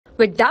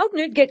With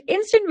Doubtnut, get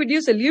instant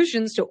video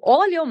solutions to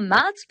all your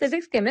maths,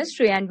 physics,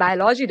 chemistry, and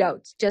biology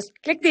doubts. Just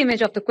click the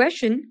image of the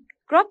question,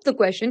 crop the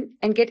question,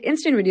 and get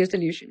instant video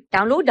solution.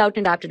 Download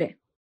Doubtnut app today.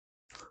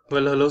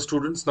 Well, hello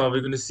students. Now we're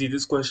going to see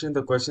this question.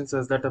 The question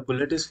says that a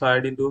bullet is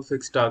fired into a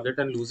fixed target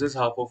and loses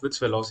half of its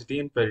velocity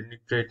in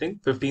penetrating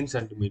 15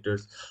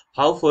 centimeters.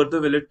 How further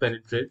will it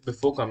penetrate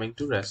before coming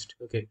to rest?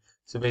 Okay,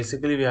 so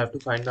basically we have to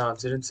find the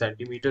answer in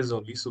centimeters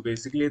only. So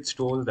basically it's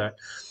told that,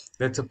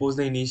 let's suppose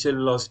the initial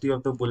velocity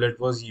of the bullet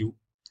was u,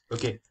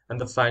 okay,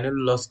 and the final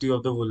velocity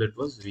of the bullet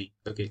was v.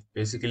 Okay,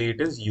 basically it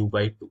is u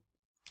by 2.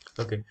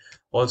 Okay,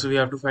 also we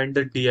have to find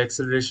the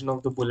deceleration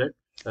of the bullet,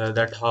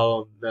 that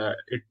how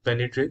it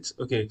penetrates.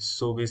 Okay,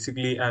 so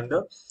basically, and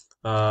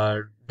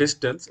the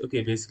distance.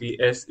 Okay, basically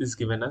s is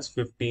given as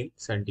 15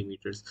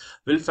 centimeters.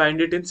 We'll find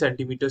it in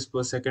centimeters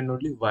per second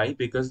only. Why?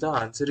 Because the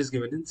answer is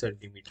given in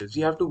centimeters.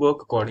 We have to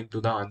work according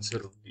to the answer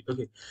only.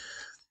 Okay,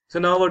 so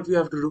now what we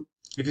have to do,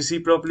 if you see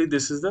properly,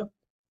 this is the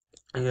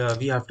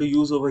we have to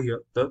use over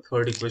here the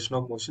third equation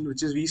of motion,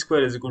 which is v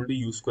square is equal to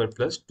u square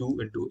plus 2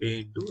 into a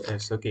into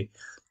s. Okay,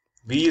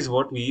 v is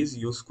what? V is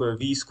u square.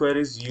 V square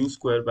is u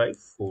square by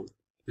 4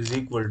 is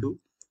equal to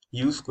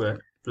u square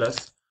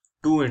plus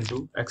 2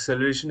 into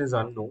acceleration is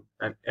unknown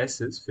and s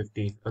is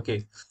 15.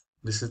 Okay,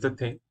 this is the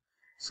thing.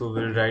 So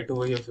we'll write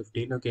over here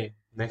 15. Okay,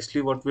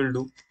 nextly what we'll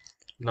do,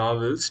 now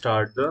we'll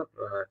start the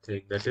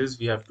thing, that is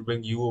we have to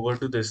bring u over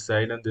to this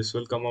side, and this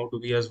will come out to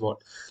be as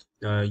what?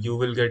 U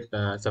will get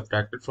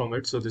subtracted from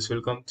it, so this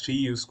will come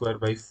 3u square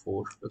by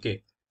 4.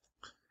 Okay,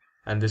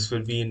 and this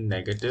will be in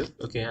negative.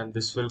 Okay, and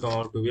this will come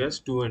out to be as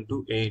 2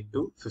 into a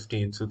into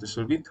 15, so this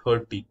will be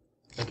 30.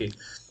 Okay,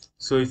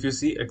 so if you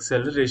see,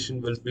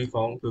 acceleration will be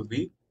found to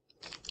be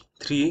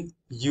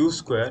 3u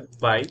square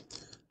by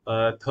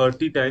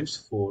 30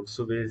 times 4.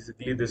 So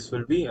basically this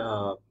will be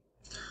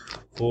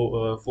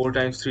 4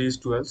 times 3 is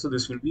 12, so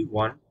this will be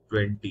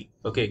 120.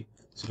 Okay,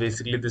 so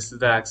basically this is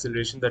the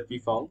acceleration that we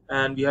found,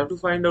 and we have to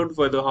find out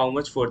further how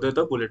much further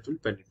the bullet will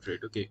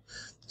penetrate. Okay,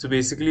 so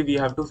basically we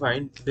have to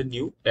find the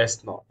new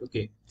s naught.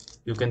 Okay,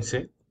 you can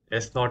say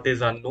s naught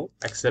is unknown,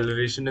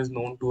 acceleration is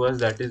known to us,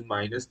 that is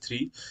minus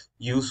 3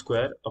 u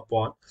square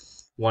upon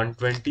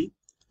 120.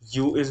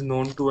 U is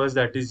known to us,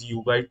 that is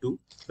u by 2.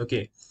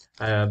 Okay,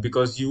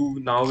 because u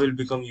now will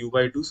become u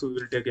by 2, so we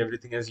will take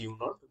everything as u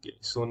naught. Okay,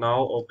 so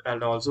now,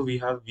 and also we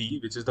have v,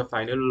 which is the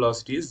final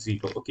velocity, is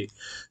 0. Okay,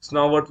 so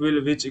now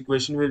which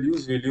equation we'll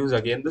use? We'll use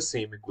again the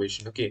same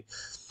equation. Okay,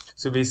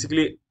 so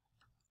basically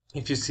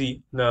if you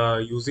see,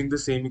 using the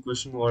same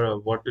equation, or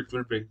what it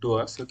will bring to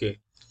us. Okay,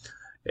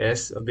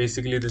 s,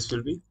 basically this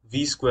will be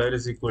v square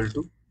is equal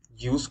to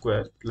u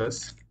square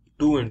plus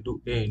 2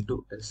 into a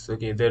into s.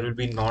 Okay, there will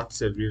be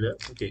knots everywhere.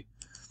 Okay,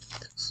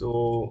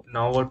 so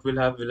now what we'll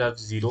have? We'll have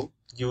 0.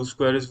 U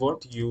square is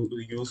what?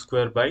 U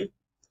square by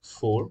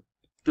 4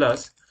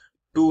 plus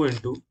 2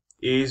 into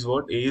a is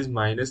what? A is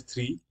minus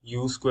 3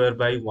 u square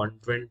by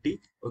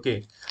 120.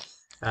 Okay,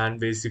 and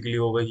basically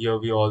over here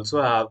we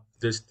also have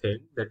this thing,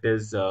 that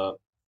is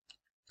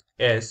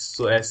s.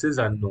 So s is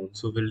unknown,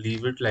 so we'll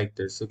leave it like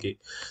this. Okay,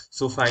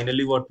 so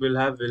finally what we'll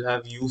have? We'll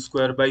have u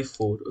square by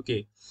 4.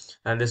 Okay,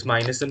 and this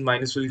minus and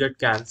minus will get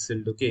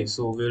cancelled. Okay,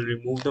 so we'll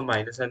remove the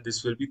minus, and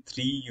this will be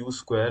 3u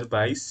square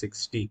by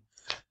 60.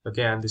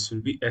 Okay, and this will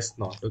be s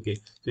naught. Okay,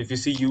 so if you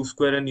see, u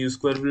square and u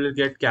square will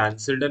get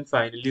cancelled, and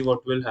finally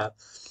what we'll have?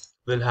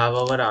 We'll have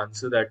our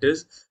answer, that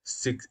is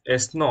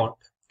s naught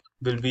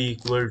will be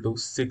equal to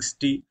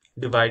 60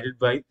 divided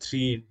by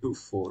 3 into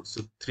 4.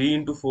 So 3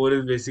 into 4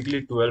 is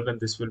basically 12, and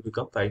this will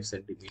become 5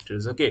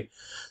 centimeters. Okay,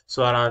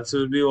 so our answer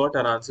will be what?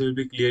 Our answer will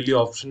be clearly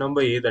option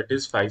number A, that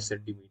is 5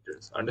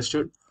 centimeters.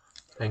 Understood?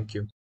 Thank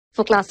you.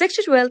 For class 6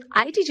 to 12,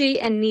 IIT JEE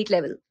and NEET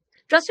level.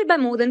 Trusted by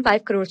more than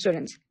 5 crore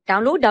students.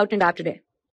 Download Doubtnut app today.